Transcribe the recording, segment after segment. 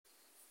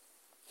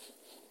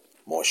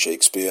More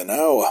Shakespeare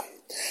now.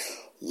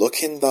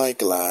 Look in thy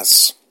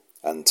glass,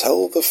 and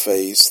tell the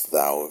face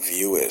thou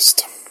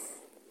viewest.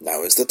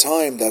 Now is the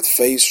time that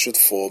face should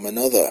form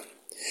another,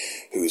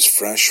 whose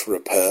fresh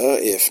repair,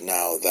 if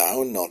now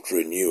thou not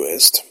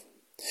renewest,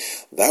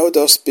 thou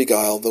dost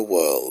beguile the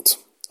world,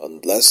 and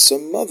bless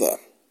some mother.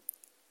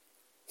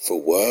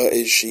 For where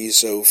is she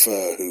so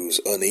fair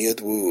whose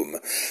uneared womb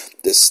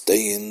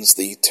disdains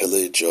the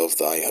tillage of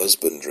thy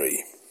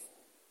husbandry?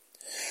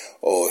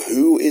 Or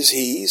who is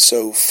he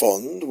so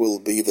fond will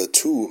be the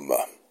tomb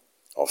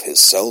of his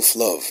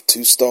self-love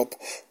to stop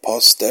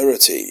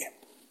posterity?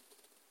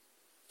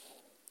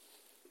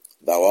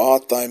 Thou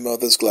art thy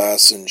mother's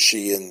glass, and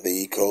she in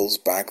thee calls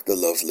back the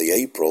lovely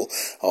April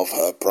of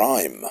her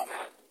prime.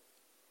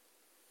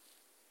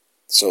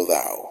 So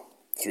thou,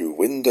 through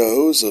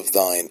windows of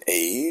thine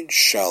age,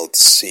 shalt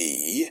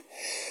see,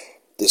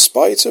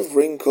 despite of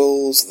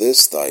wrinkles,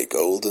 this thy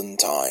golden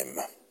time.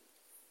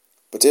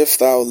 But if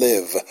thou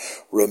live,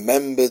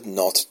 remembered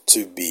not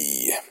to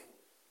be,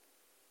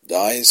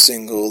 die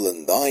single,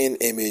 and thine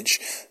image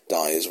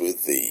dies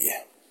with thee.